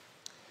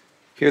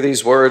Hear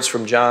these words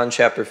from John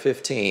chapter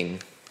 15.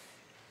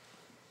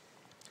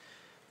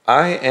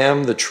 I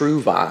am the true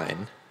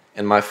vine,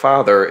 and my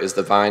Father is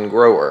the vine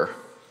grower.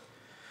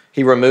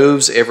 He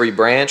removes every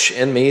branch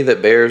in me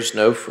that bears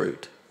no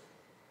fruit.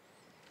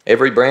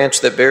 Every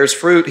branch that bears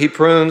fruit, he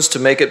prunes to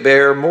make it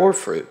bear more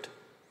fruit.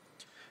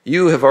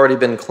 You have already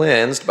been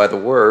cleansed by the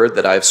word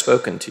that I have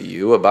spoken to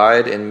you.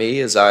 Abide in me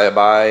as I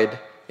abide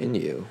in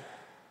you.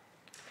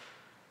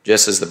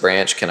 Just as the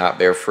branch cannot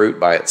bear fruit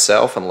by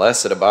itself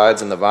unless it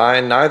abides in the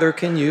vine, neither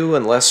can you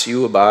unless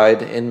you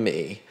abide in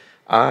me.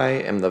 I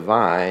am the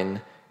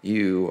vine,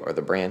 you are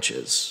the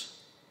branches.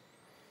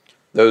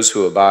 Those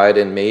who abide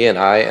in me and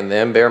I in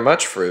them bear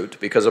much fruit,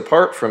 because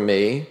apart from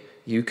me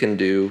you can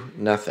do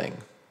nothing.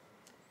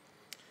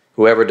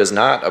 Whoever does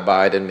not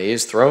abide in me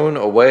is thrown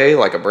away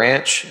like a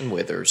branch and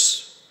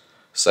withers.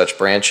 Such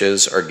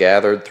branches are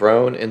gathered,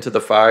 thrown into the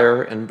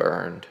fire, and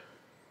burned.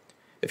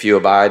 If you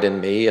abide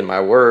in me and my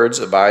words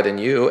abide in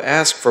you,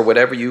 ask for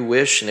whatever you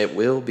wish and it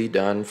will be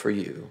done for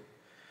you.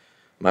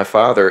 My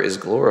Father is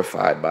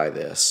glorified by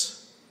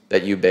this,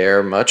 that you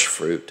bear much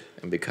fruit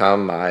and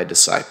become my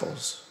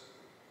disciples.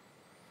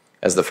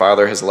 As the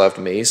Father has loved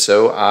me,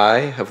 so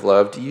I have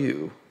loved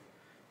you.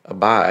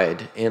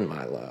 Abide in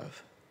my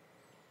love.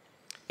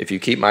 If you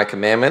keep my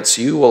commandments,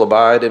 you will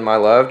abide in my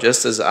love,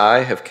 just as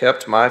I have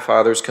kept my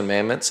Father's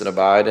commandments and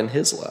abide in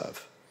his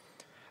love.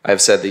 I have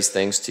said these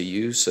things to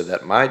you so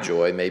that my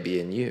joy may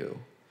be in you,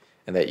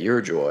 and that your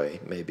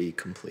joy may be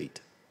complete.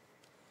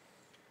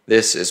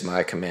 This is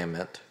my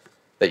commandment,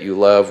 that you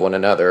love one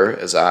another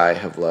as I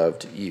have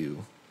loved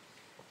you.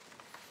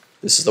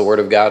 This is the word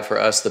of God for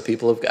us, the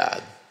people of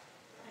God.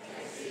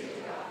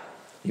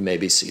 You may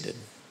be seated.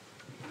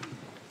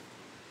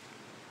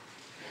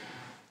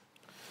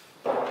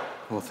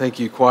 Well, thank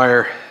you,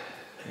 choir,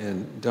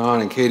 and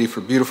Don and Katie for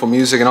beautiful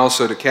music, and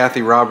also to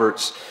Kathy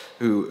Roberts,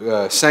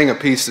 who sang a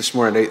piece this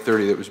morning at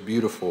 8:30 that was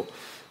beautiful.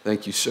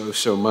 Thank you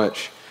so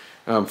much.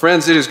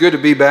 Friends, it is good to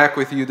be back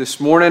with you this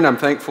morning. I'm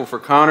thankful for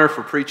Connor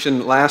for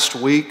preaching last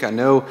week. I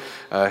know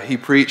he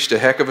preached a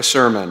heck of a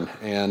sermon.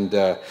 And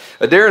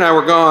Adair and I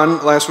were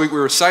gone last week. We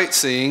were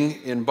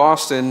sightseeing in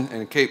Boston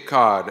and Cape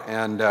Cod,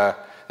 and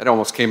that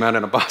almost came out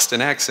in a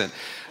Boston accent.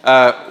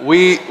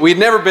 We'd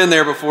never been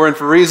there before, and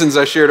for reasons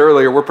I shared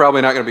earlier, we're probably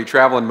not going to be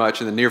traveling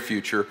much in the near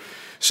future.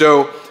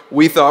 So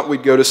we thought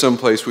we'd go to some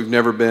place we've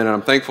never been, and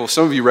I'm thankful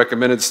some of you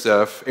recommended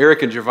stuff.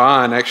 Eric and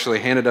Javon actually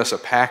handed us a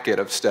packet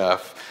of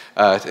stuff,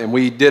 and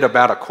we did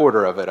about a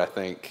quarter of it, I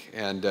think,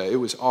 and it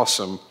was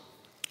awesome.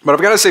 But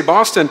I've got to say,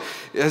 Boston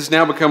has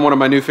now become one of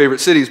my new favorite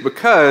cities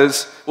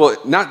because, well,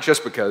 not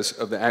just because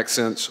of the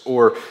accents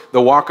or the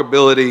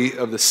walkability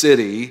of the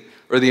city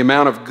or the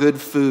amount of good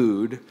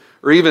food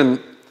or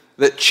even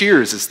that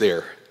Cheers is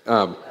there,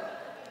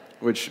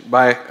 which,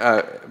 by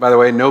the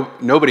way,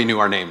 nobody knew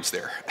our names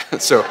there.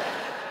 So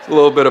it's a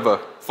little bit of a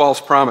false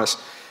promise.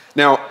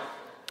 Now,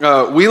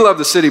 we love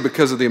the city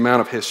because of the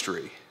amount of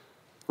history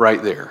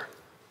right there.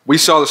 We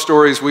saw the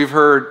stories we've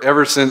heard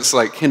ever since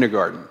like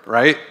kindergarten,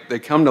 right? They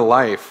come to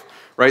life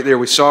right there.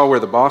 We saw where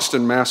the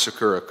Boston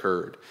Massacre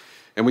occurred.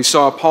 And we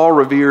saw Paul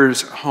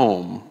Revere's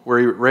home where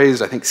he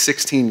raised, I think,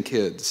 16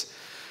 kids.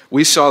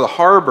 We saw the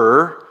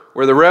harbor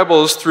where the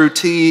rebels threw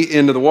tea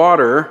into the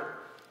water.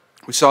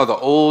 We saw the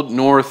Old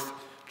North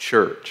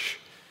Church.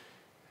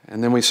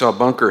 And then we saw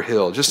Bunker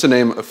Hill, just to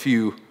name a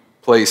few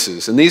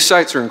places. And these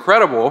sites are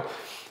incredible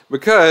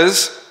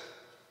because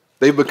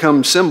they've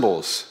become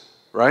symbols,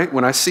 right?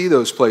 When I see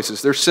those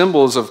places, they're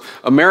symbols of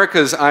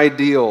America's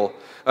ideal,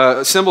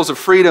 symbols of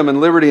freedom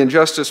and liberty and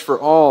justice for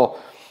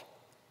all.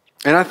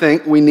 And I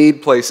think we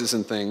need places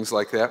and things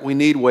like that. We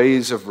need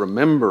ways of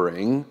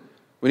remembering.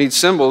 We need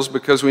symbols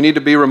because we need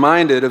to be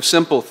reminded of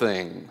simple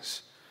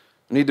things.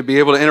 We need to be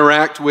able to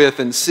interact with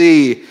and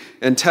see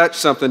and touch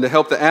something to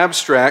help the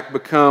abstract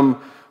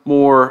become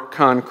more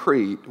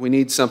concrete. We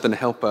need something to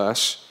help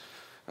us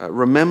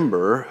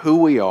remember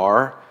who we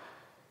are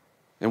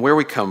and where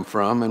we come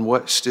from and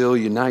what still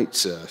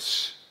unites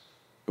us.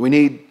 We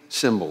need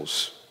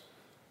symbols.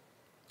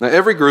 Now,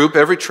 every group,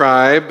 every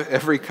tribe,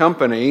 every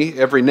company,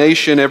 every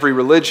nation, every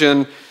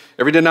religion,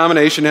 every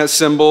denomination has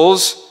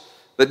symbols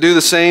that do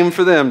the same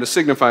for them to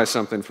signify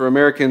something. For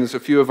Americans, a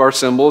few of our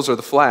symbols are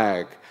the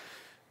flag,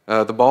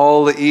 the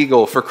ball, the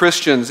eagle. For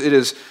Christians, it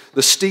is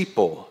the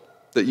steeple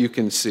that you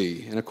can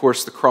see, and of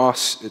course the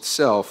cross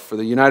itself. For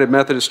the United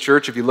Methodist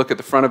Church, if you look at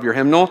the front of your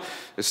hymnal,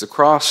 it's the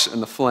cross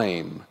and the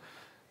flame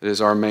that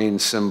is our main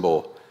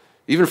symbol.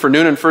 Even for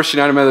Noonan First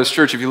United Methodist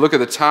Church, if you look at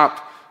the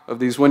top of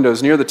these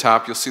windows, near the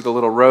top, you'll see the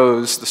little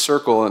rose, the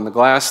circle, and the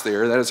glass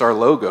there. That is our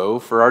logo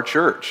for our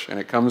church, and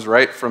it comes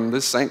right from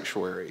this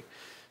sanctuary.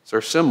 It's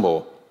our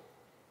symbol.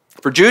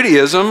 For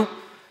Judaism,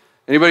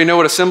 anybody know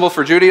what a symbol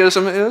for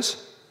Judaism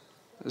is?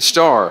 The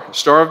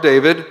Star of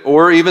David,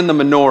 or even the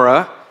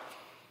menorah.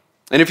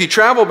 And if you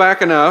travel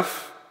back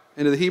enough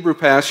into the Hebrew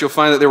past, you'll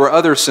find that there were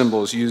other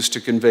symbols used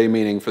to convey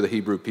meaning for the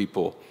Hebrew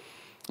people,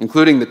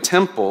 including the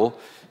temple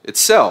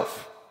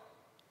itself.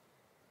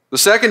 The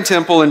second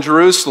temple in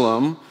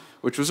Jerusalem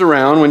which was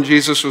around when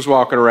Jesus was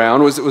walking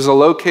around, it was a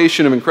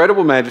location of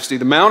incredible majesty.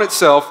 The mount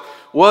itself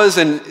was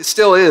and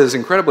still is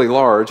incredibly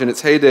large. In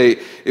its heyday,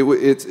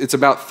 it's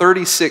about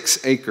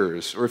 36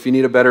 acres, or if you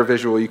need a better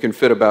visual, you can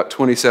fit about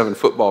 27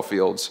 football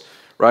fields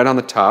right on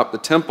the top. The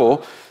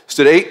temple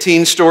stood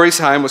 18 stories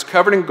high and was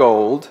covered in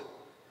gold.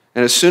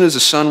 And as soon as the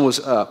sun was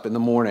up in the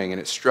morning and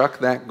it struck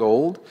that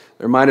gold,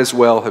 there might as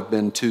well have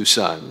been two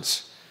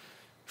suns.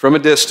 From a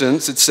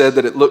distance, it said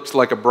that it looked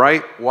like a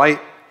bright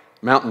white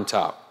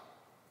mountaintop.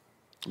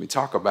 We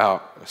talk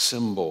about a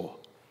symbol.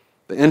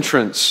 The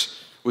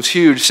entrance was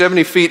huge,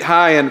 70 feet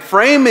high, and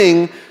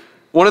framing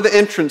one of the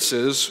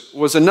entrances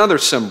was another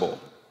symbol.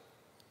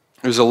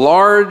 It was a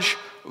large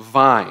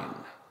vine,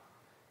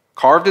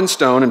 carved in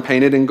stone and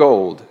painted in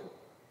gold.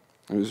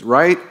 It was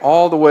right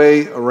all the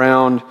way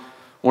around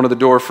one of the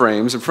door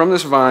frames, and from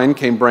this vine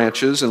came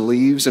branches and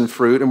leaves and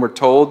fruit, and we're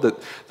told that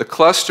the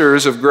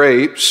clusters of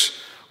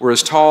grapes were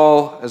as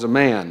tall as a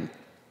man.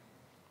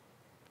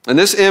 And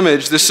this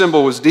image, this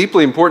symbol, was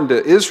deeply important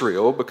to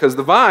Israel because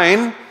the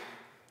vine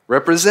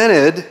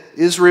represented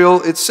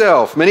Israel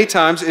itself. Many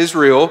times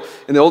Israel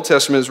in the Old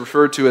Testament is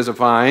referred to as a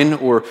vine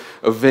or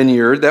a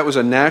vineyard. That was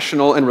a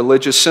national and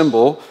religious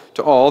symbol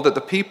to all that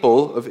the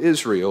people of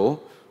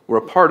Israel were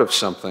a part of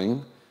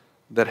something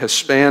that has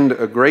spanned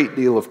a great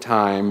deal of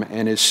time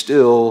and is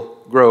still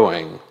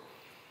growing.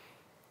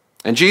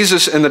 And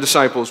Jesus and the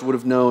disciples would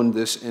have known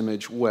this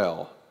image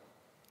well.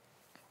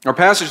 Our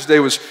passage today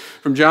was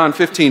from John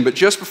 15, but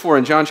just before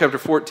in John chapter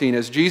 14,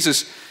 as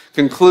Jesus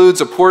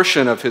concludes a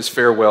portion of his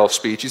farewell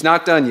speech, he's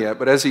not done yet,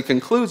 but as he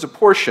concludes a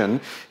portion,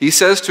 he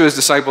says to his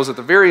disciples at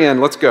the very end,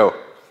 let's go.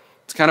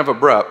 It's kind of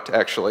abrupt,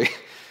 actually.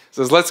 He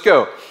says, let's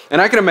go.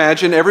 And I can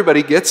imagine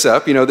everybody gets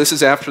up. You know, this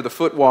is after the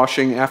foot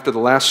washing, after the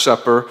Last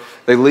Supper.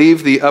 They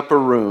leave the upper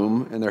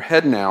room, and they're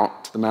heading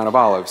out to the Mount of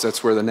Olives.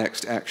 That's where the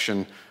next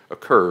action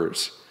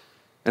occurs.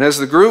 And as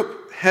the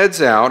group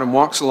heads out and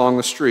walks along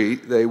the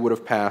street, they would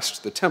have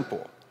passed the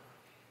temple.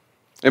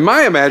 In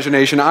my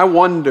imagination, I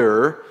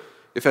wonder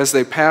if as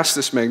they pass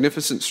this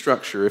magnificent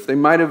structure, if they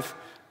might have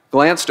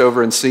glanced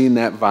over and seen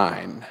that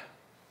vine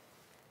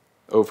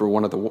over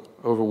one of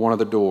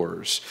the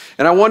doors.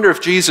 And I wonder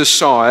if Jesus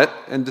saw it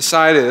and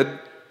decided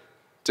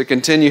to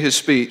continue his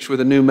speech with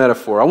a new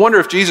metaphor. I wonder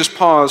if Jesus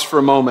paused for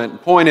a moment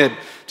and pointed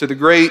to the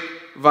great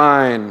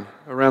vine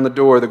around the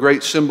door, the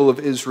great symbol of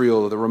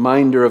Israel, the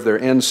reminder of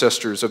their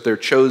ancestors, of their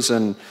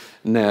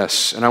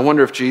chosenness. And I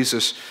wonder if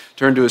Jesus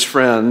turned to his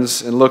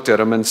friends and looked at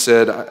them and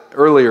said,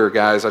 earlier,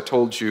 guys, I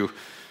told you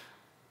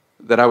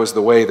that I was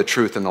the way, the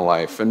truth, and the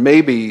life. And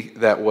maybe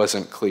that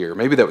wasn't clear.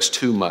 Maybe that was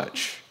too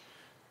much.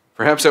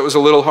 Perhaps that was a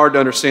little hard to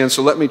understand,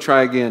 so let me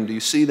try again. Do you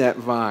see that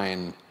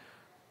vine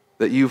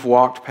that you've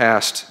walked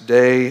past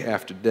day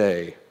after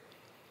day?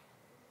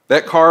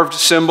 That carved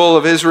symbol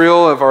of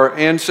Israel, of our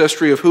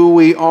ancestry, of who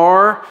we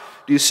are?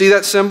 Do you see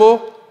that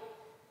symbol?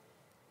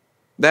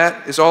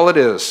 That is all it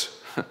is.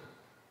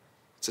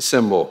 It's a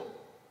symbol.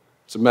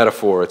 It's a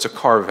metaphor. It's a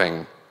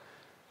carving.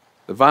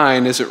 The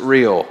vine isn't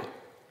real,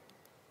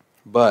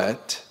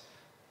 but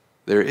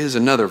there is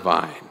another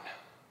vine.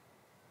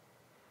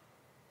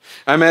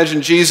 I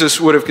imagine Jesus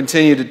would have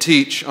continued to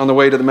teach on the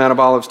way to the Mount of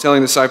Olives,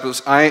 telling the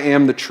disciples, I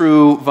am the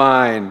true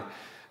vine.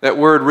 That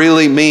word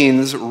really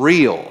means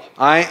real.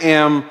 I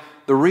am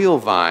the real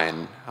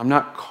vine. I'm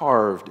not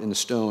carved in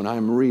stone. I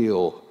am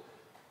real.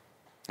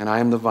 And I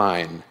am the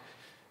vine.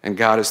 And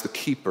God is the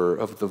keeper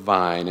of the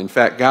vine. In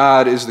fact,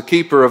 God is the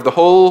keeper of the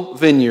whole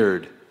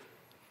vineyard.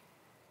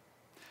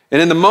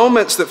 And in the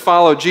moments that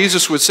follow,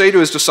 Jesus would say to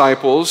his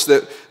disciples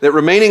that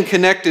remaining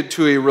connected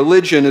to a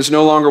religion is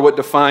no longer what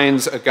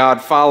defines a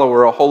God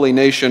follower, a holy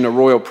nation, a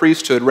royal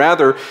priesthood.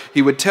 Rather,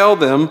 he would tell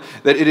them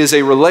that it is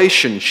a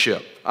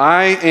relationship.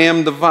 I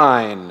am the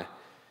vine.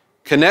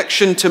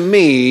 Connection to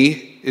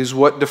me is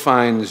what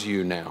defines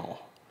you now.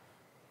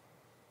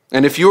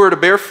 And if you are to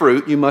bear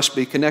fruit, you must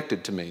be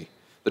connected to me,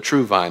 the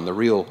true vine, the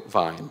real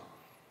vine.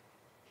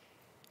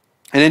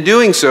 And in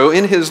doing so,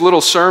 in his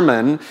little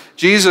sermon,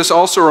 Jesus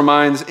also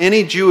reminds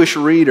any Jewish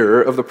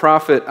reader of the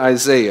prophet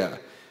Isaiah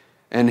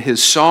and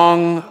his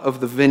song of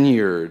the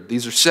vineyard.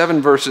 These are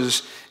 7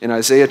 verses in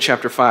Isaiah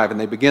chapter 5, and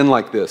they begin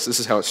like this. This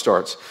is how it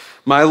starts.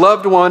 My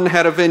loved one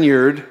had a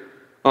vineyard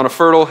on a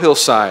fertile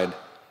hillside.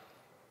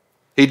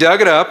 He dug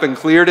it up and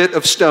cleared it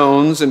of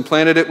stones and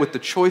planted it with the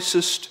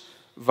choicest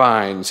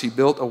vines. He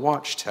built a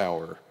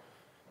watchtower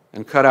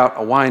and cut out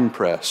a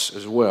winepress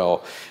as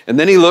well. And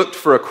then he looked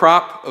for a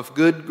crop of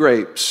good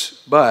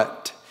grapes,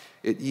 but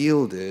it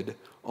yielded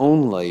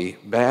only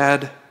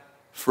bad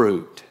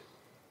fruit.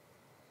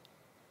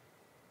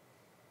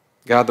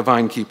 God the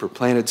vinekeeper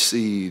planted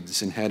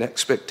seeds and had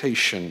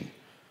expectation,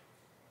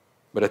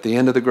 but at the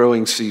end of the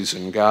growing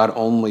season, God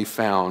only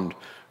found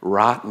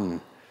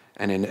rotten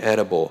and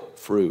inedible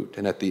fruit.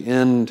 And at the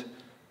end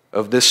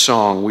of this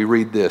song, we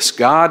read this: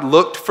 God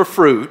looked for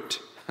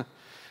fruit,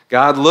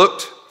 God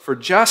looked for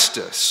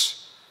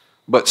justice,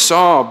 but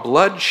saw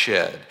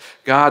bloodshed.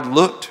 God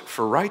looked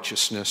for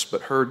righteousness,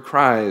 but heard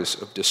cries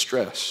of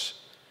distress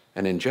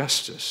and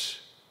injustice.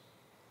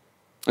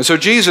 And so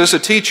Jesus, a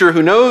teacher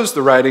who knows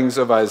the writings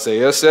of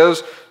Isaiah,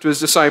 says to his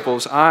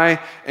disciples, I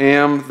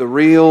am the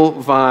real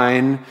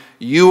vine,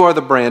 you are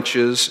the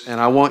branches,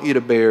 and I want you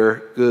to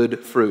bear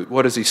good fruit.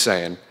 What is he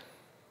saying?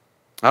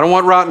 I don't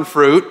want rotten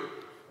fruit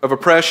of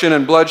oppression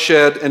and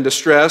bloodshed and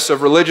distress,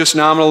 of religious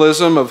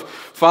nominalism, of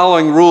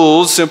following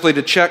rules simply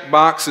to check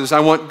boxes.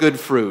 I want good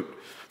fruit,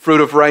 fruit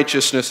of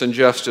righteousness and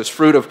justice,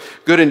 fruit of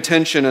good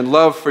intention and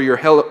love for your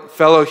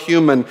fellow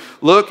human.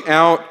 Look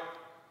out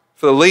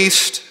for the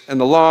least and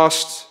the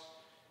lost.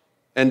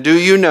 And do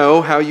you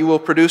know how you will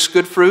produce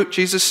good fruit,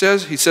 Jesus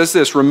says? He says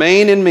this,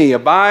 remain in me,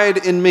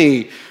 abide in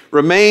me,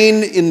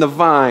 remain in the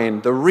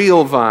vine, the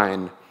real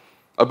vine.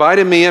 Abide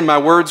in me and my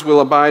words will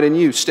abide in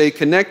you. Stay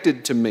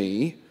connected to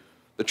me,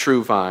 the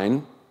true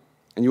vine,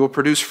 and you will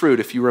produce fruit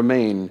if you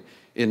remain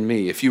in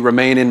me, if you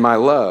remain in my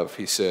love,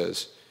 he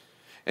says.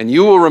 And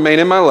you will remain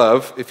in my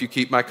love if you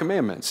keep my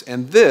commandments.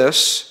 And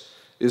this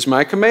is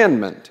my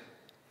commandment.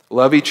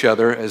 Love each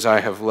other as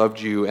I have loved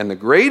you. And the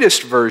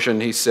greatest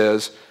version, he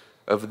says,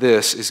 of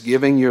this is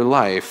giving your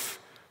life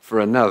for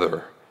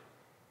another.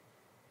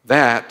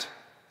 That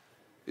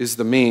is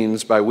the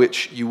means by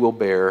which you will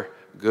bear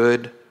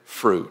good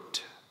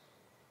fruit.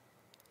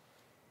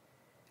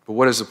 But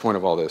what is the point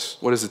of all this?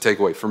 What is the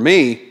takeaway? For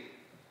me,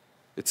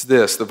 it's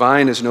this. The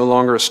vine is no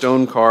longer a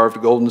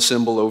stone-carved golden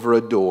symbol over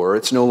a door.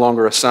 It's no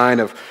longer a sign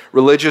of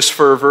religious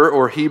fervor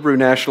or Hebrew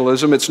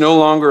nationalism. It's no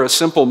longer a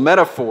simple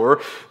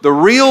metaphor. The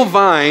real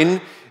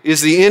vine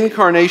is the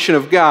incarnation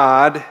of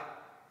God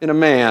in a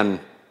man.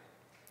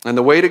 And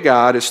the way to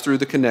God is through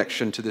the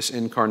connection to this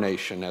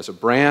incarnation as a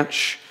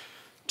branch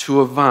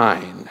to a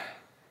vine.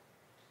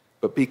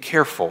 But be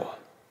careful,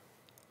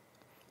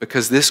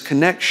 because this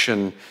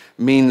connection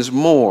means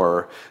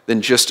more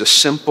than just a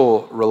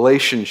simple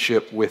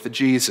relationship with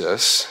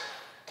Jesus,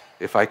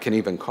 if I can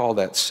even call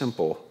that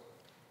simple.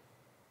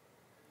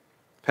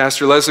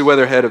 Pastor Leslie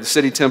Weatherhead of the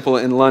City Temple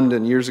in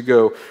London years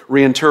ago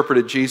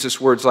reinterpreted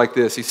Jesus' words like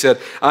this. He said,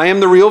 I am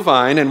the real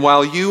vine, and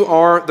while you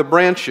are the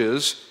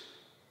branches,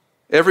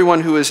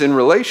 everyone who is in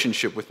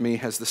relationship with me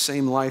has the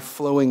same life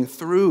flowing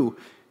through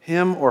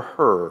him or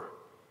her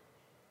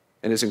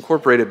and is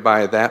incorporated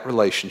by that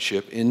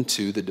relationship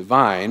into the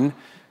divine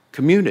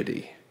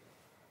community.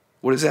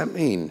 What does that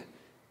mean?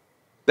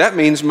 That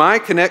means my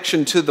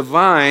connection to the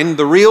vine,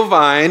 the real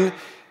vine,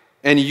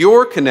 and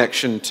your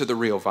connection to the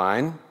real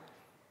vine,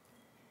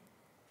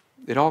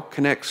 it all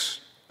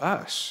connects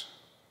us.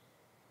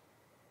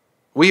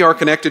 We are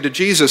connected to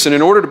Jesus, and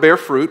in order to bear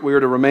fruit, we are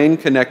to remain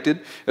connected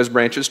as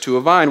branches to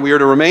a vine. We are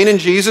to remain in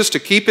Jesus,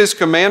 to keep his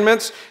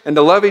commandments, and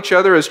to love each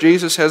other as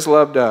Jesus has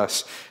loved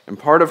us. And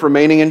part of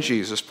remaining in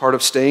Jesus, part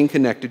of staying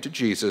connected to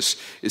Jesus,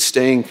 is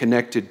staying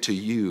connected to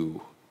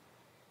you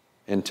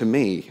and to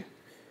me.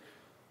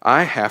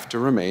 I have to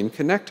remain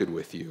connected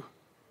with you.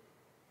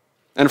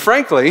 And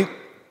frankly,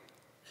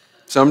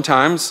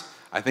 sometimes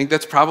I think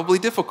that's probably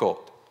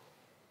difficult.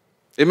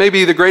 It may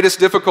be the greatest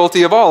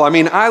difficulty of all. I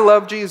mean, I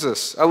love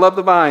Jesus. I love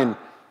the vine.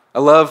 I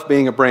love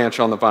being a branch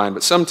on the vine.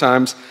 But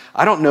sometimes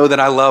I don't know that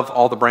I love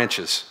all the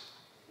branches.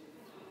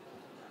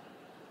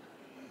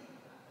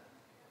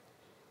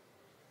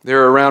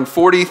 There are around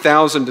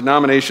 40,000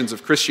 denominations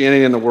of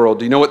Christianity in the world.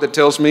 Do you know what that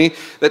tells me?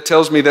 That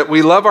tells me that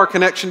we love our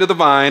connection to the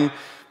vine,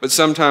 but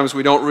sometimes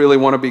we don't really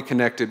want to be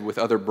connected with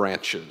other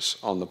branches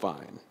on the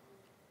vine.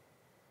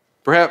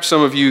 Perhaps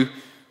some of you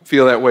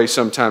feel that way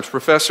sometimes.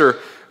 Professor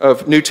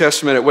of New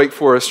Testament at Wake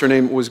Forest, her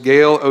name was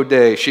Gail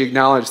O'Day. She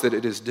acknowledged that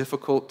it is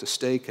difficult to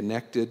stay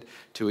connected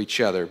to each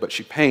other, but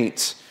she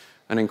paints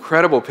an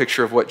incredible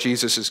picture of what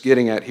Jesus is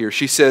getting at here.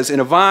 She says,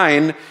 in a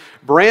vine,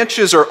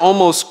 branches are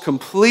almost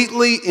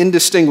completely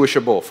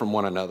indistinguishable from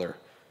one another.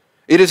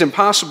 It is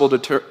impossible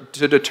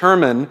to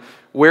determine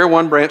where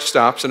one branch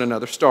stops and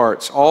another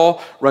starts.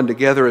 All run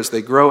together as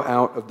they grow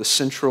out of the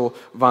central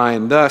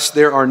vine. Thus,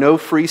 there are no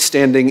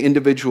freestanding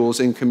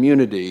individuals in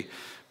community,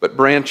 but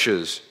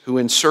branches who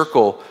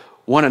encircle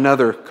one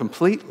another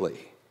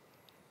completely.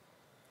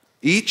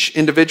 Each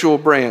individual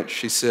branch,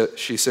 she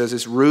says,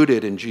 is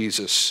rooted in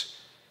Jesus,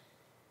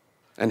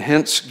 and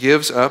hence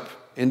gives up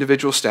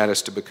individual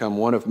status to become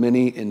one of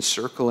many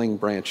encircling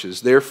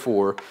branches.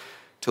 Therefore,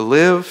 to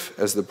live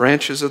as the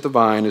branches of the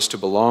vine is to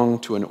belong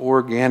to an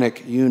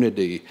organic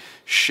unity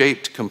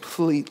shaped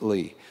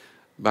completely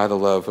by the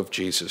love of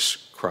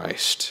Jesus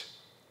Christ.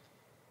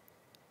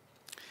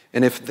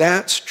 And if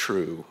that's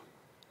true,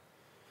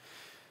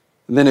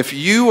 then if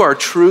you are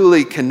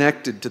truly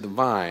connected to the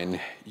vine,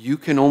 you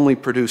can only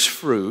produce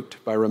fruit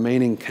by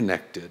remaining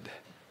connected,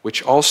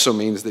 which also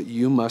means that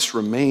you must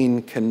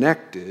remain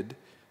connected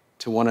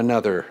to one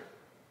another.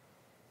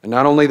 And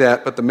not only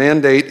that, but the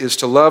mandate is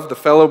to love the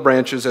fellow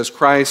branches as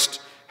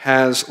Christ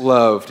has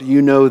loved.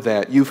 You know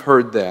that. You've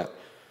heard that.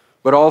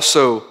 But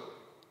also,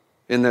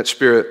 in that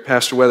spirit,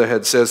 Pastor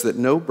Weatherhead says that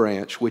no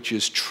branch which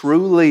is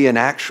truly and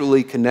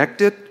actually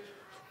connected,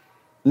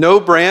 no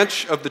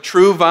branch of the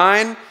true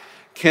vine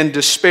can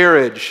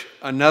disparage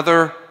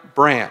another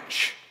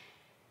branch.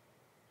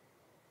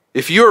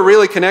 If you are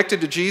really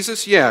connected to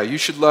Jesus, yeah, you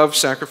should love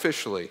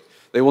sacrificially.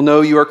 They will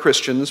know you are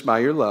Christians by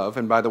your love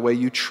and by the way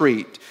you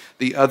treat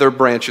the other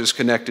branches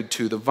connected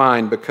to the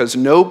vine, because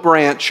no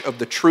branch of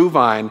the true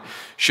vine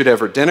should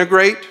ever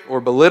denigrate or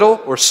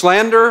belittle or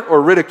slander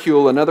or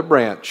ridicule another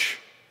branch.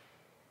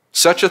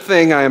 Such a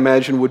thing, I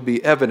imagine, would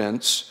be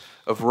evidence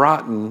of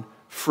rotten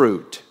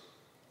fruit.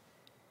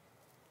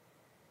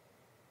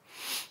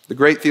 The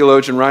great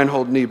theologian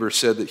Reinhold Niebuhr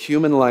said that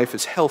human life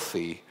is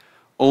healthy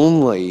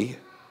only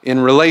in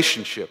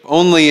relationship,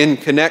 only in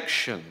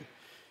connection.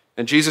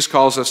 And Jesus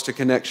calls us to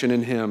connection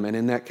in him, and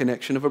in that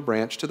connection of a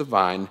branch to the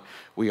vine,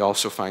 we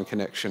also find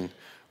connection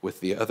with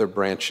the other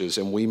branches.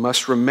 And we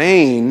must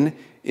remain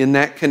in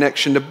that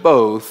connection to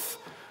both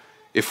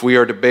if we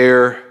are to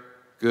bear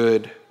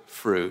good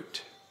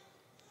fruit.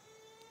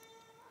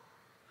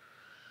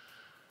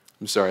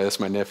 I'm sorry, that's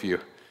my nephew.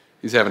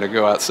 He's having to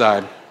go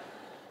outside.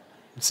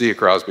 See you,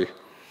 Crosby.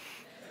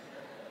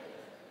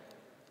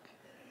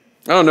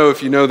 I don't know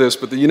if you know this,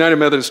 but the United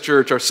Methodist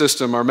Church, our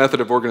system, our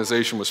method of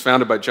organization, was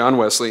founded by John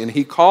Wesley, and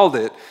he called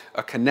it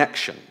a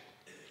connection.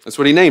 That's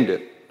what he named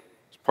it.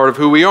 It's part of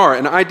who we are.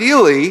 And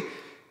ideally,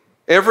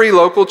 every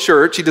local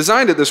church, he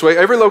designed it this way,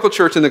 every local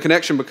church in the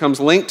connection becomes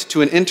linked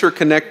to an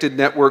interconnected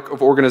network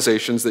of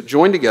organizations that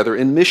join together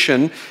in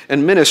mission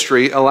and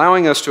ministry,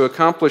 allowing us to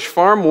accomplish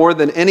far more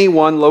than any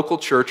one local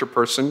church or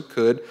person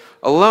could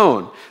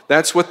alone.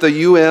 That's what the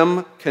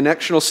UM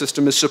connectional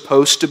system is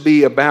supposed to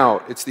be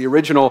about. It's the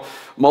original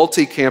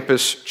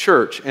multi-campus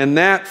church. And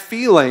that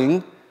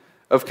feeling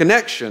of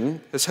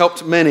connection has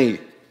helped many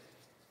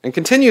and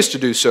continues to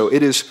do so.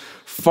 It is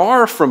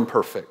far from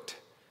perfect,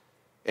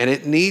 and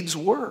it needs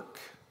work.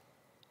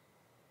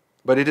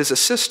 But it is a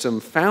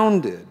system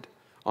founded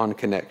on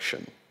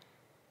connection.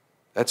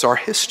 That's our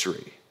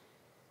history.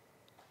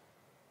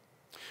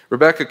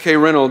 Rebecca K.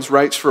 Reynolds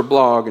writes for a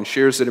blog and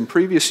shares that in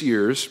previous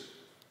years,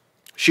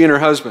 she and her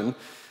husband,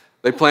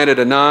 they planted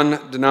a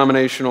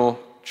non-denominational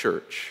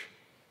church.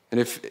 And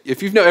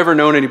if you've ever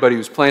known anybody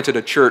who's planted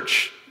a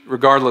church,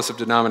 regardless of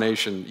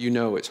denomination, you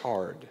know it's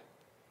hard.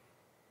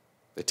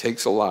 It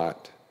takes a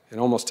lot. It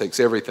almost takes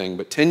everything.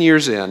 But 10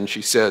 years in,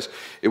 she says,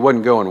 it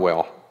wasn't going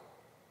well.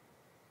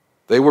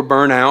 They were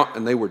burnt out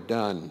and they were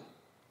done.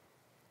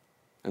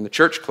 And the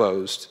church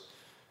closed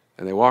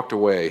and they walked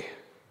away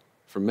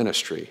from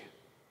ministry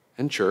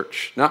and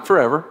church. Not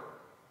forever,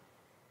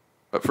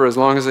 but for as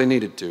long as they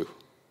needed to.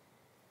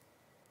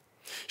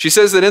 She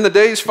says that in the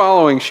days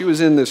following, she was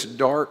in this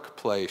dark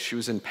place. She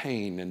was in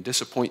pain and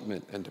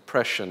disappointment and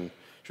depression.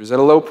 She was at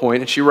a low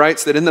point, and she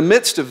writes that in the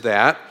midst of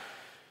that,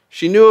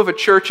 she knew of a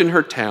church in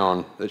her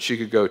town that she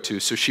could go to.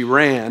 So she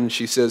ran,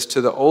 she says,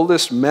 to the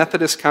oldest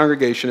Methodist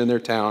congregation in their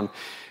town,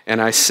 and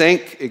I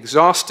sank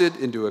exhausted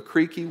into a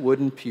creaky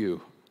wooden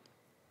pew.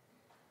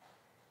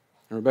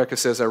 And Rebecca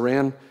says, I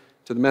ran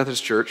to the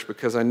Methodist church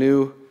because I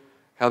knew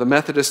how the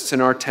Methodists in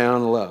our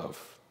town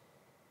love.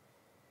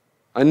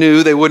 I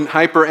knew they wouldn't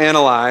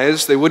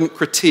hyperanalyze, they wouldn't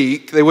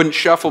critique, they wouldn't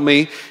shuffle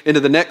me into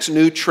the next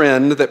new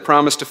trend that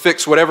promised to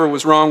fix whatever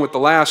was wrong with the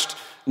last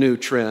new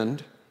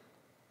trend.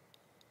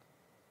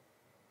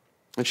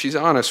 And she's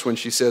honest when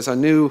she says, I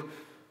knew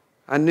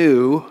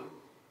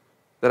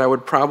that I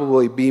would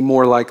probably be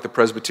more like the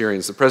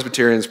Presbyterians. The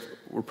Presbyterians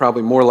were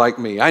probably more like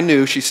me. I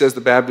knew, she says, the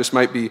Baptists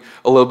might be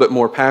a little bit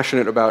more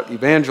passionate about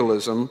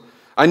evangelism.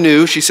 I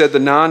knew, she said, the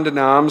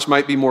non-denoms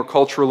might be more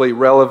culturally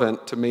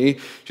relevant to me.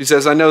 She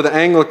says, I know the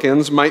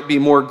Anglicans might be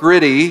more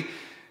gritty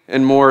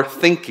and more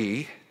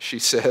thinky, she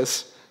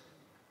says.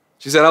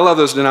 She said, I love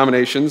those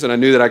denominations, and I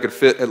knew that I could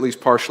fit at least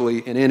partially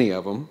in any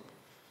of them.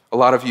 A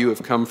lot of you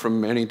have come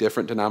from many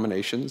different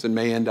denominations and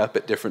may end up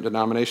at different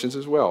denominations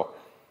as well.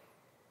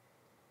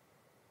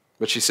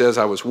 But she says,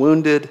 I was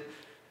wounded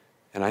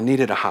and I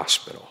needed a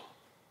hospital.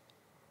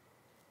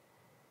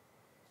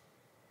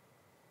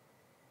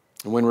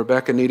 And when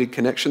Rebecca needed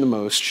connection the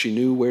most, she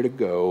knew where to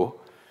go.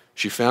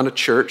 She found a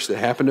church that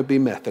happened to be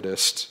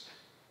Methodist,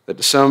 that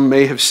to some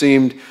may have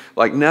seemed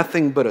like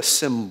nothing but a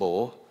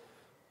symbol,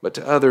 but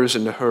to others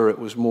and to her it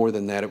was more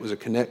than that. It was a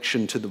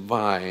connection to the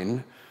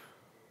vine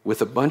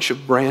with a bunch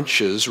of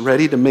branches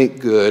ready to make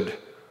good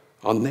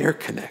on their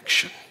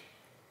connection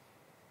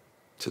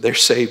to their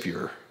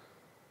Savior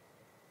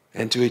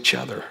and to each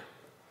other.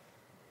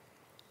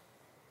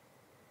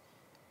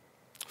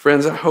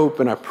 Friends, I hope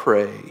and I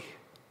pray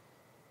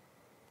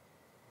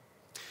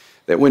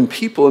that when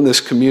people in this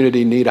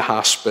community need a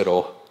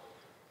hospital,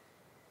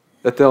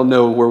 that they'll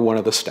know we're one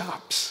of the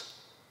stops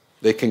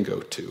they can go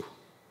to.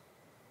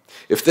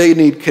 If they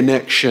need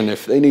connection,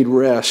 if they need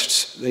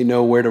rest, they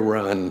know where to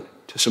run,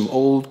 to some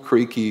old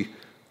creaky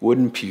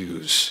wooden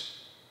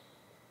pews.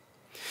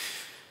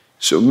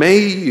 So may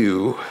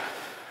you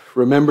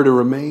remember to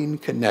remain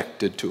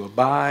connected, to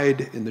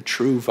abide in the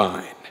true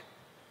vine.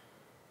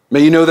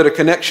 May you know that a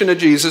connection to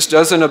Jesus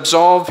doesn't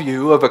absolve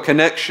you of a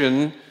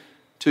connection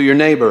to your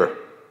neighbor.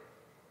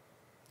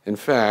 In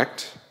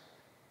fact,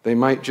 they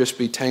might just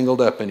be tangled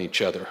up in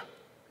each other.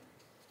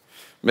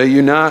 May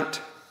you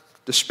not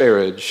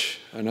disparage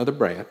another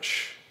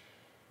branch,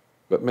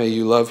 but may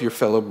you love your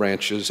fellow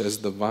branches as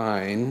the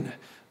vine,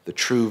 the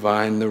true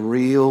vine, the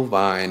real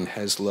vine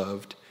has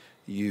loved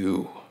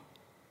you.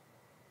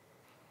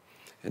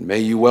 And may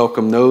you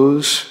welcome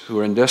those who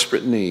are in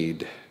desperate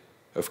need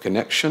of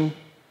connection,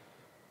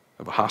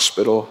 of a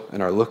hospital,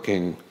 and are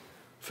looking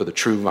for the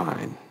true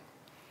vine.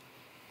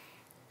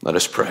 Let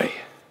us pray.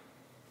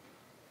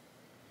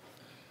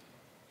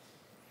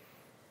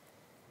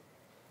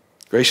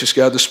 Gracious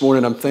God, this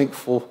morning I'm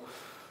thankful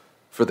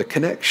for the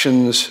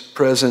connections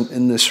present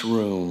in this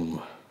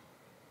room,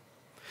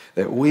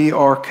 that we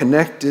are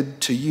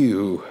connected to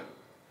you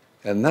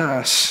and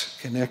thus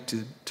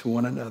connected to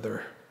one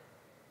another.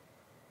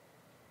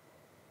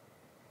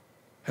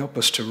 Help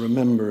us to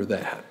remember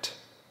that.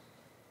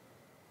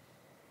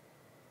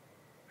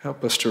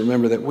 Help us to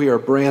remember that we are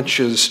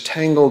branches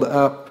tangled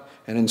up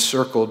and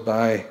encircled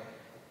by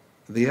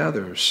the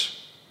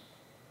others.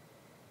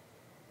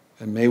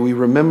 And may we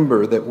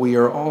remember that we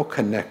are all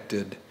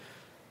connected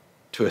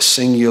to a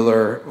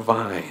singular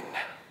vine,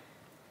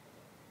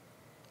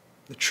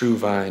 the true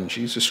vine,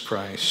 Jesus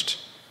Christ,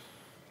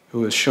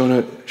 who has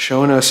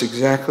shown us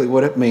exactly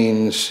what it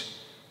means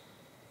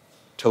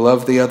to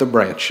love the other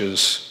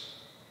branches,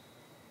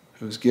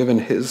 who has given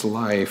his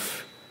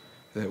life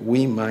that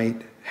we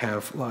might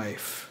have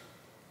life.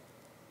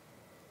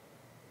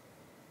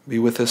 Be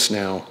with us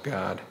now,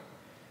 God,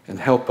 and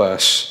help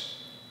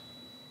us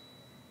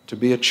to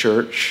be a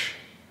church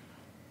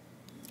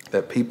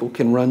that people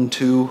can run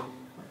to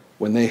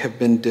when they have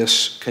been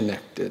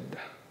disconnected,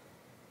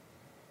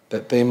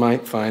 that they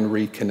might find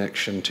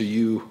reconnection to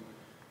you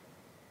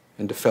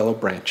and to fellow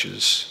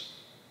branches.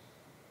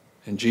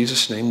 In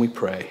Jesus' name we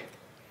pray.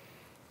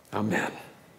 Amen.